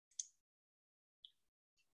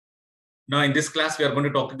Now, in this class, we are going to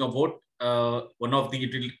talking about one of the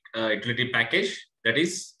utility package, that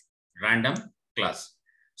is random class.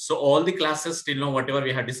 So all the classes till now, whatever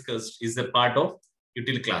we have discussed is a part of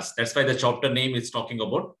utility class. That's why the chapter name is talking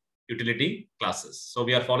about utility classes. So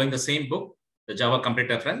we are following the same book, the Java Complete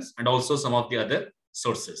Reference, and also some of the other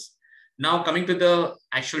sources. Now coming to the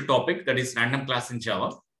actual topic, that is random class in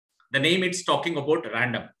Java. The name it's talking about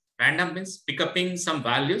random. Random means pick upping some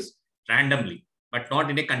values randomly, but not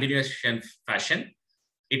in a continuation fashion.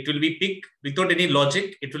 It will be picked without any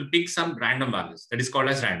logic. It will pick some random values. That is called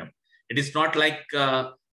as random. It is not like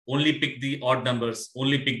only pick the odd numbers,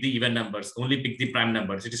 only pick the even numbers, only pick the prime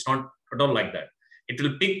numbers. It is not at all like that. It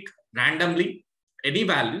will pick randomly any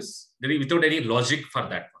values without any logic for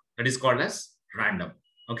that one. That is called as random.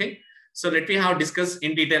 Okay. So let me have discuss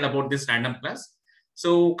in detail about this random class.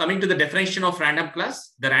 So coming to the definition of random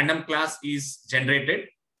class, the random class is generated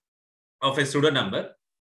of a pseudo number.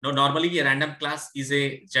 Now, normally a random class is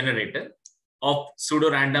a generator of pseudo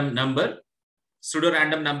random number. Pseudo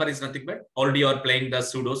random number is nothing but already you are playing the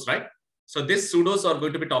pseudos, right? So this pseudos are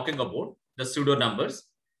going to be talking about the pseudo numbers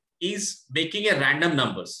is making a random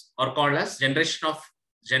numbers, or called as generation of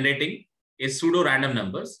generating a pseudo random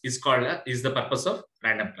numbers is called is the purpose of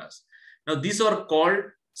random class. Now these are called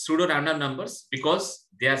pseudo random numbers because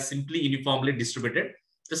they are simply uniformly distributed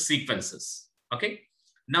the sequences. Okay.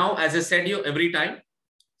 Now, as I said you, every time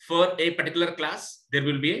for a particular class, there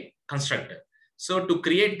will be a constructor. So to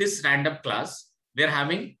create this random class, we are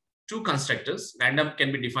having two constructors. Random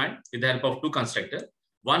can be defined with the help of two constructors.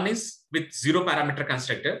 One is with 0 parameter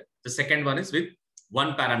constructor. The second one is with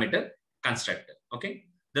 1 parameter constructor. Okay.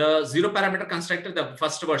 The 0 parameter constructor, the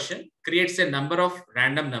first version, creates a number of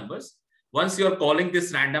random numbers. Once you are calling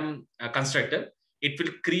this random constructor, it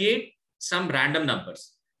will create some random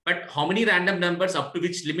numbers. But how many random numbers up to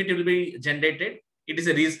which limit it will be generated? It is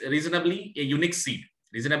a reasonably a unique seed.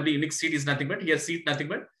 Reasonably unique seed is nothing but here seed nothing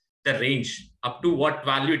but the range up to what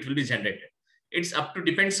value it will be generated. It's up to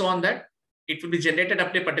depends on that. It will be generated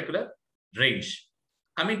up to a particular range.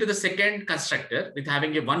 Coming to the second constructor with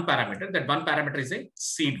having a 1 parameter, that 1 parameter is a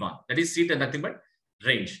seed one. That is seed and nothing but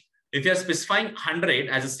range. If you are specifying 100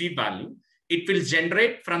 as a seed value, it will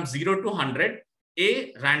generate from 0 to 100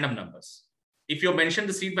 a random numbers. If you mention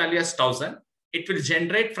the seed value as 1000, it will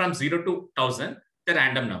generate from 0 to 1000 the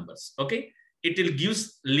random numbers. Okay. It will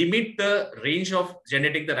limit the range of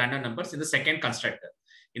generating the random numbers in the second constructor.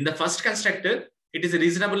 In the first constructor, it is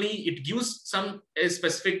it gives some a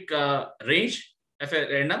specific range of a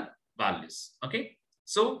random values. Okay.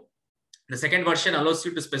 So the second version allows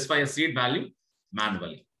you to specify a seed value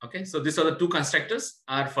manually. Okay. So these are the two constructors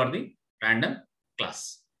are for the random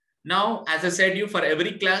class. Now, as I said you, for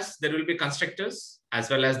every class, there will be constructors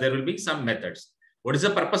as well as there will be some methods. What is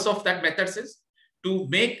the purpose of that methods is to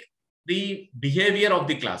make the behavior of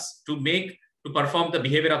the class, to perform the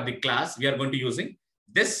behavior of the class, we are going to using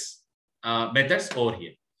this methods over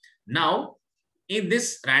here. Now, in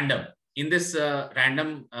this random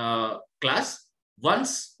class,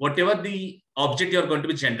 once whatever the object you are going to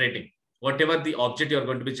be generating,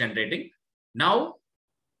 now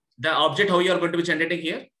the object how you are going to be generating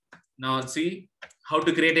here. Now see how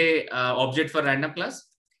to create a object for random class.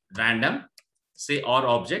 Random, say or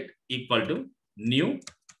object equal to new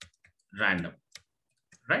random,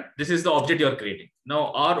 right? This is the object you are creating.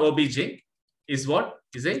 Now our obj is what?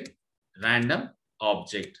 Is a random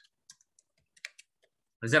object.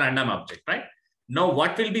 It's a random object, right? Now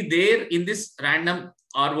what will be there in this random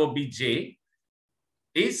ROBJ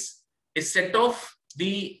is a set of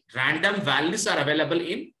the random values are available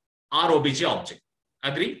in ROBJ object.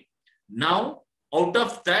 Agree? Now, out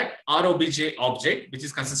of that ROBJ object, which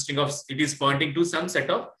is consisting of, it is pointing to some set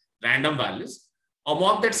of random values.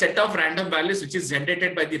 Among that set of random values, which is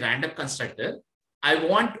generated by the random constructor, I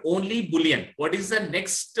want only Boolean. What is the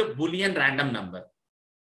next Boolean random number?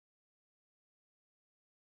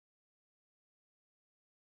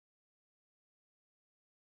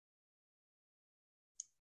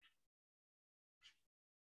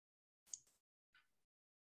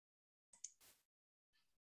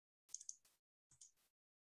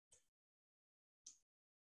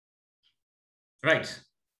 Right.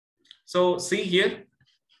 So see here.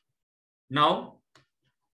 Now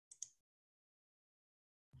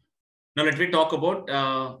let me talk about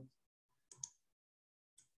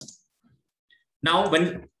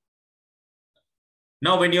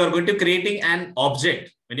when you are going to creating an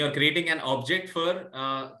object,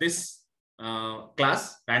 for this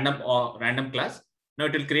class, random class, now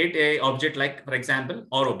it will create a object like, for example,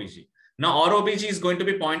 ROBG. Now ROBG is going to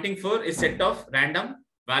be pointing for a set of random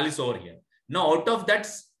values over here. Now out of that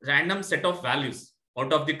random set of values,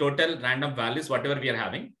 out of the total random values, whatever we are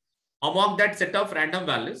having. Among that set of random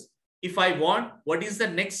values, if I want what is the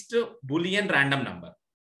next Boolean random number,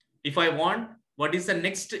 if I want what is the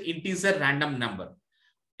next integer random number,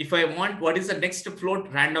 if I want what is the next float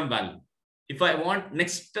random value, if I want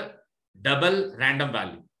next double random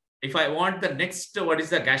value, if I want the next what is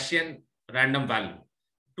the Gaussian random value,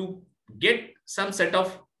 to get some set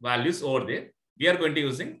of values over there, we are going to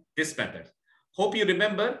using this method. Hope you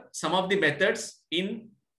remember some of the methods in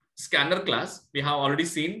scanner class. We have already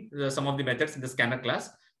seen some of the methods in the scanner class,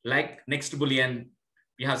 like next Boolean.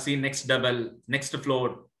 We have seen next double, next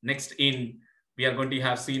float, next in. We are going to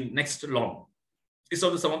have seen next long. These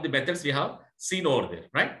are some of the methods we have seen over there,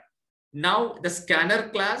 right? Now the scanner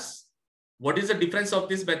class, what is the difference of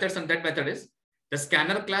these methods and that method is, the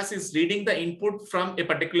scanner class is reading the input from a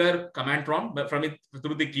particular command prompt, from it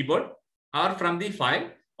through the keyboard, or from the file,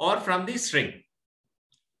 or from the string.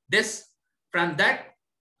 This, from that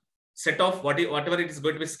set of whatever it is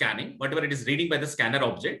going to be scanning, whatever it is reading by the scanner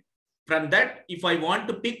object, from that, if I want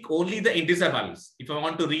to pick only the integer values, if I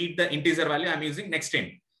want to read the integer value, I'm using next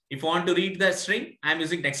int. If I want to read the string, I'm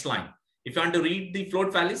using next line. If I want to read the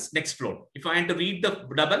float values, next float. If I want to read the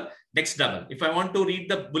double, next double. If I want to read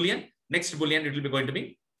the Boolean, next Boolean, it will be going to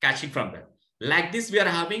be catching from that. Like this, we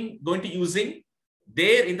are going to using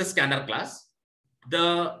there in the scanner class.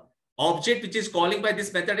 The object which is calling by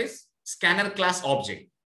this method is scanner class object.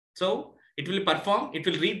 So it will perform, it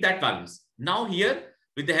will read that values. Now here,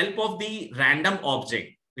 with the help of the random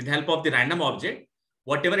object,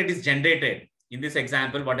 whatever it is generated, in this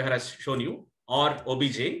example, whatever has shown you, or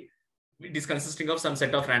obj, it is consisting of some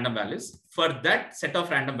set of random values. For that set of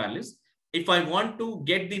random values, if I want to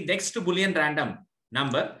get the next Boolean random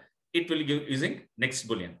number, it will give using next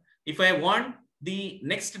Boolean. If I want the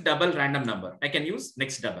next double random number, I can use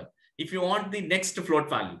next double. If you want the next float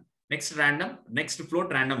value, next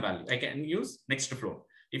float random value, I can use next float.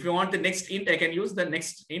 If you want the next int, I can use the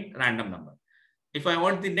next int random number. If I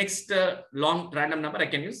want the next long random number, I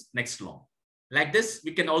can use next long. Like this,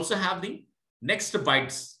 we can also have the next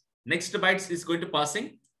bytes. Next bytes is going to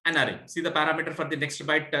passing an array. See the parameter for the next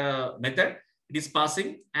byte method. It is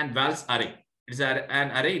passing and vals array. It is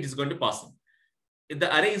an array. It is going to passing. If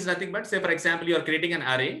the array is nothing but, say for example, you are creating an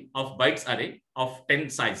array of bytes array of 10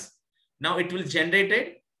 size. Now it will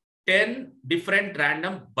generate 10 different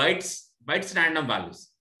random bytes random values.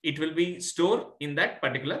 It will be stored in that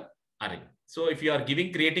particular array. So if you are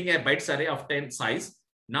creating a bytes array of 10 size,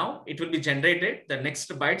 now it will be generated. The next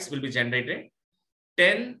bytes will be generated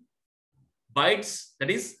 10 bytes. That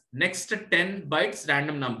is next 10 bytes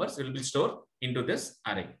random numbers will be stored into this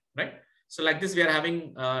array, right? So like this, we are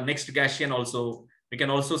having next Gaussian also. We can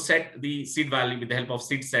also set the seed value with the help of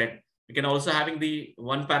seed set. We can also having the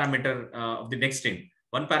one parameter of the next int.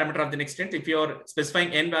 One parameter of the next int. If you are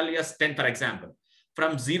specifying n value as 10, for example,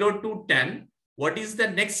 from 0 to 10, what is the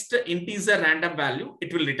next integer random value?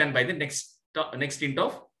 It will return by the next int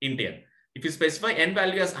of int n. If you specify n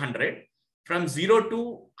value as 100, from 0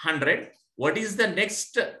 to 100, what is the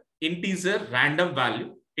next integer random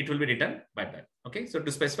value? It will be written by that. Okay, so to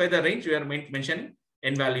specify the range, we are mentioning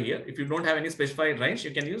n value here. If you don't have any specified range, you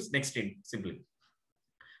can use next int simply.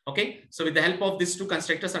 Okay, so with the help of these two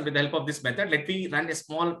constructors and with the help of this method, let me run a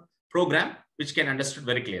small program which can understood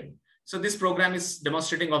very clearly. So this program is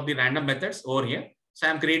demonstrating of the random methods over here. So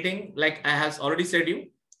I'm creating, like I have already said you,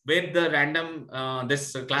 where the random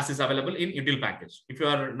this class is available in util package. If you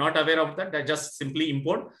are not aware of that, just simply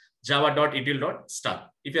import java.util.star.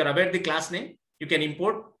 If you are aware of the class name, you can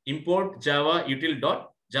import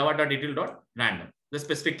java.util.random, the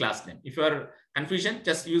specific class name. If you are confusion,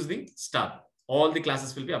 just use the star. All the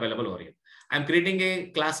classes will be available over here. I'm creating a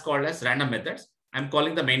class called as random methods. I'm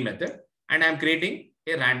calling the main method and I'm creating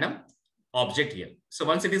a random object here. So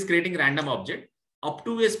once it is creating random object, up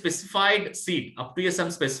to a specified seed, up to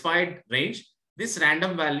some specified range, this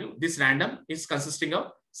random is consisting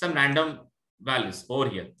of some random values over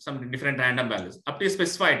here, some different random values up to a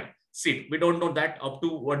specified seed. We don't know that up to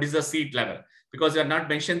what is the seed level because we are not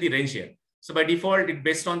mentioned the range here. So by default, it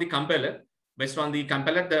based on the compiler,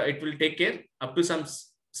 it will take care up to some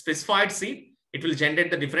specified seed. It will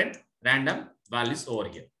generate the different random values over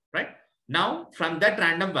here, right? Now from that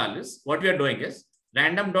random values, what we are doing is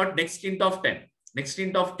random.next int of 10. Next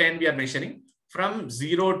int of 10 we are mentioning from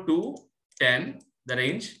 0 to 10, the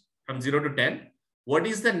range from 0 to 10. What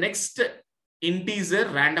is the next integer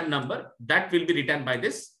random number that will be written by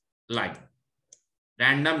this line?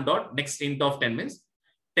 Random.next int of 10 means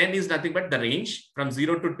 10 is nothing but the range from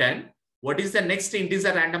 0 to 10. What is the next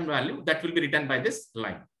integer random value that will be written by this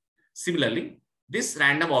line? Similarly, this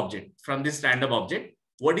random object, from this random object,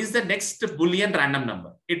 what is the next Boolean random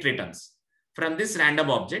number? It returns. From this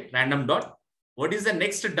random object, random dot, what is the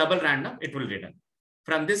next double random? It will return.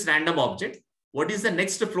 From this random object, what is the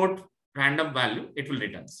next float random value? It will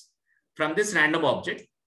return. From this random object,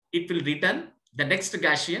 it will return the next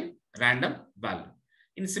Gaussian random value.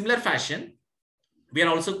 In similar fashion, we are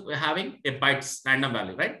also having a bytes random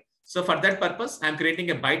value, right? So for that purpose, I'm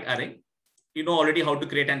creating a byte array. You know already how to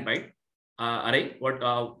create an byte array.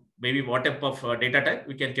 Maybe what type of data type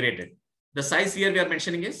we can create it. The size here we are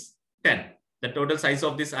mentioning is 10. The total size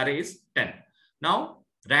of this array is 10. Now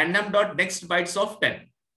random dot next bytes of 10.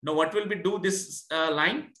 Now what will we do this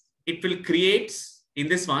line? It will create in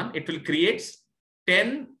this one. It will create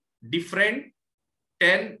 10 different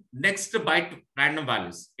 10 next byte random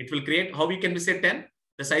values. It will create, how we can say 10?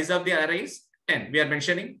 The size of the array is 10. We are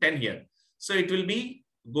mentioning 10 here. So it will be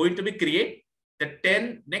going to be create the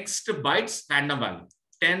 10 next bytes random value.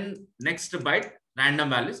 10 next byte random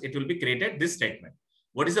values. It will be created this statement.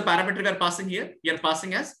 What is the parameter we are passing here? We are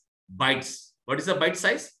passing as bytes. What is the byte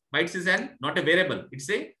size? Bytes is not a variable. It's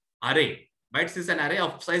a array. Bytes is an array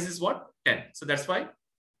of size is what? 10. So that's why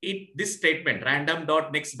this statement random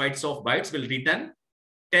dot next bytes of bytes will return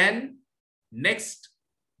 10 next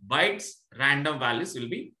bytes random values will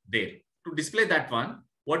be there. To display that one,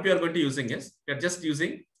 what we are going to using is, we are just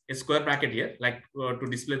using a square bracket here, like to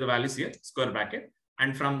display the values here, square bracket.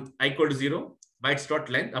 And from I equal to 0, bytes dot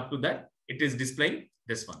length up to that, it is displaying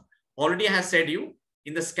this one. Already I have said you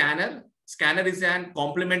in the scanner is an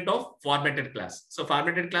complement of formatted class. So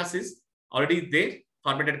formatted class is already there,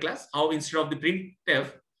 formatted class. How instead of the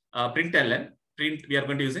printf, we are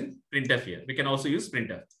going to using printf here. We can also use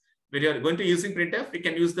printf. When you are going to using printf, we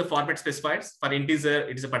can use the format specifiers. For integer,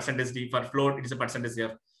 it is a %d. For float, it is a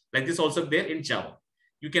 %f. Like this also there in Java.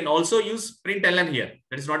 You can also use println here.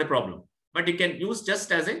 That is not a problem. But you can use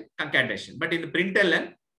just as a concatenation. But in the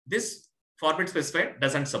println, this format specifier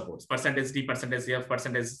doesn't support. %d, %f,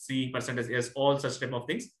 %c, %s, all such type of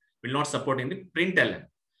things will not support in the println.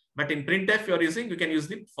 But in printf, you are using, you can use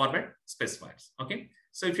the format specifiers. Okay.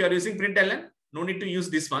 So if you are using println, no need to use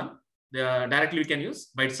this one. Directly we can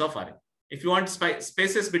use bytes of array. If you want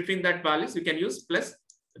spaces between that values, you can use plus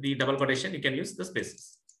the double quotation, you can use the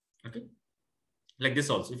spaces. Okay. Like this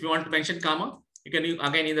also. If you want to mention comma, you can use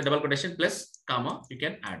again in the double quotation plus comma, you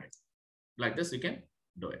can add it. Like this, you can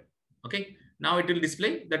do it. Okay. Now it will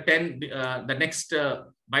display the 10, the next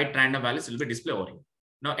byte random values will be displayed over here.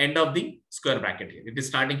 Now end of the square bracket here. It is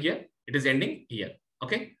starting here. It is ending here.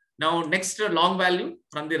 Okay. Now next long value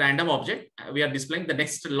from the random object, we are displaying the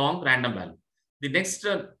next long random value. The next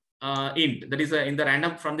int, that is in the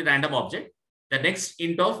random from the random object, the next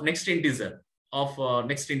int of next integer of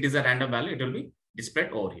next integer random value, it will be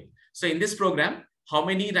displayed over here. So in this program, how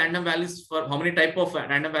many random values for how many type of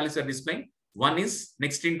random values are displaying? One is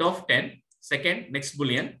next int of 10, second next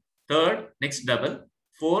Boolean, third next double,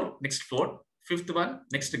 4 next float, fifth one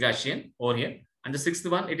next Gaussian over here, and the sixth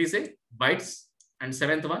one it is a bytes, and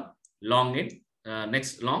seventh one long int,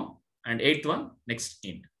 next long, and eighth one next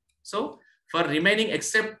int. So for remaining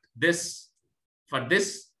except this, for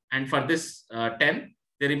this and for this 10,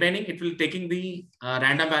 the remaining it will taking the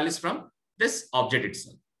random values from this object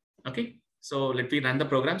itself. Okay. So let me run the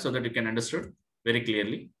program so that you can understand very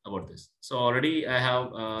clearly about this. So already I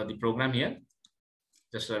have the program here.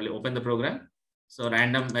 Just open the program. So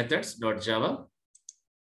random methods.java.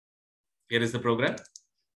 Here is the program.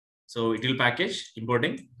 So it will package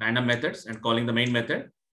importing random methods and calling the main method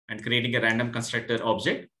and creating a random constructor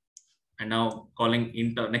object. And now calling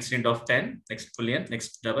next int of 10, next Boolean,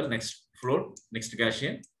 next double, next float, next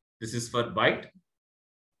Gaussian. This is for byte.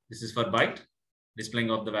 This is for byte, displaying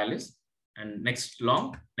of the values. And next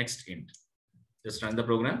long, next int. Just run the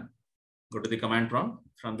program. Go to the command prompt.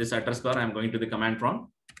 From this address bar, I'm going to the command prompt.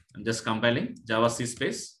 I'm just compiling Java C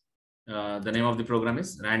space. The name of the program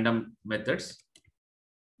is random methods.java.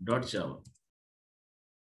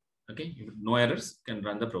 Okay, if no errors, you can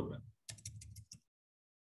run the program.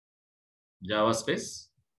 Java space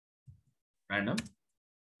random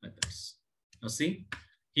methods. Now see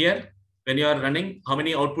here, when you are running, how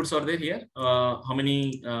many outputs are there here? How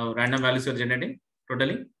many random values you are generating?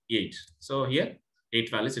 Totally 8. So here 8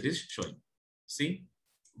 values it is showing. See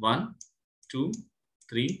 1, 2,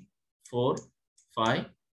 3, 4, 5,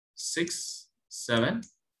 6, 7,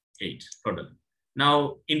 8 total.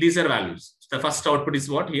 Now integer values. The first output is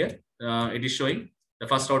what here? It is showing the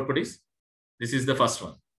first output is, this is the first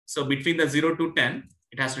one. So between the 0 to 10,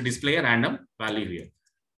 it has to display a random value here.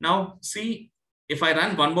 Now see, if I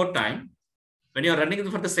run one more time, when you are running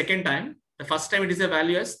for the second time, the first time it is a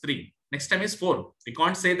value as 3. Next time is 4. We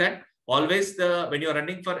can't say that always when you are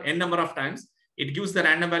running for n number of times, it gives the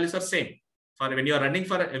random values are same. For when you are running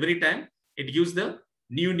for every time, it gives the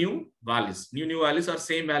new values. New values are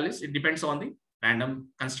same values. It depends on the random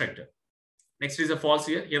constructor. Next is a false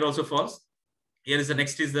here. Here also false. Here is the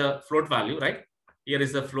next is the float value, right? Here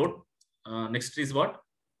is the float. Next is what?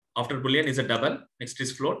 After Boolean is a double. Next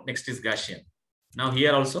is float. Next is Gaussian. Now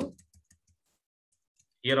here also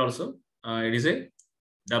it is a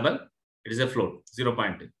double. It is a float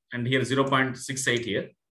 0.2, and here 0.68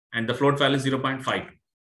 here, and the float value is 0.52.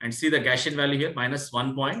 And see the Gaussian value here minus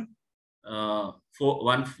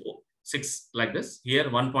 1.416 like this. Here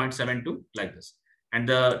 1.72 like this. And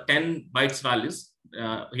the 10 bytes values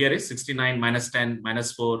here is 69 minus 10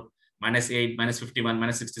 minus 4 minus 8 minus 51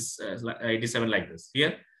 minus 87 like this.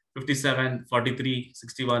 Here 57 43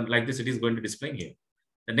 61 like this. It is going to display here.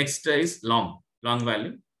 The next is long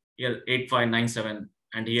value. Here 8597,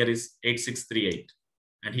 and here is 8638.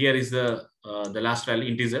 And here is the last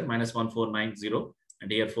value integer minus 1490,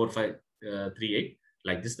 and here 4538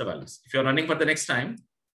 like this the values. If you're running for the next time,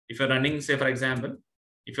 if you're running, say for example,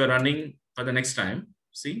 if you're running for the next time,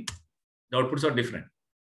 see the outputs are different.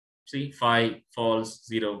 See 5 false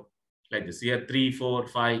 0 like this. Here 3 4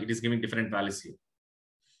 5, it is giving different values here.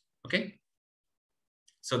 Okay,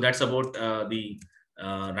 so that's about the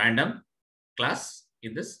random class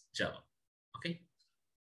in this Java. Okay.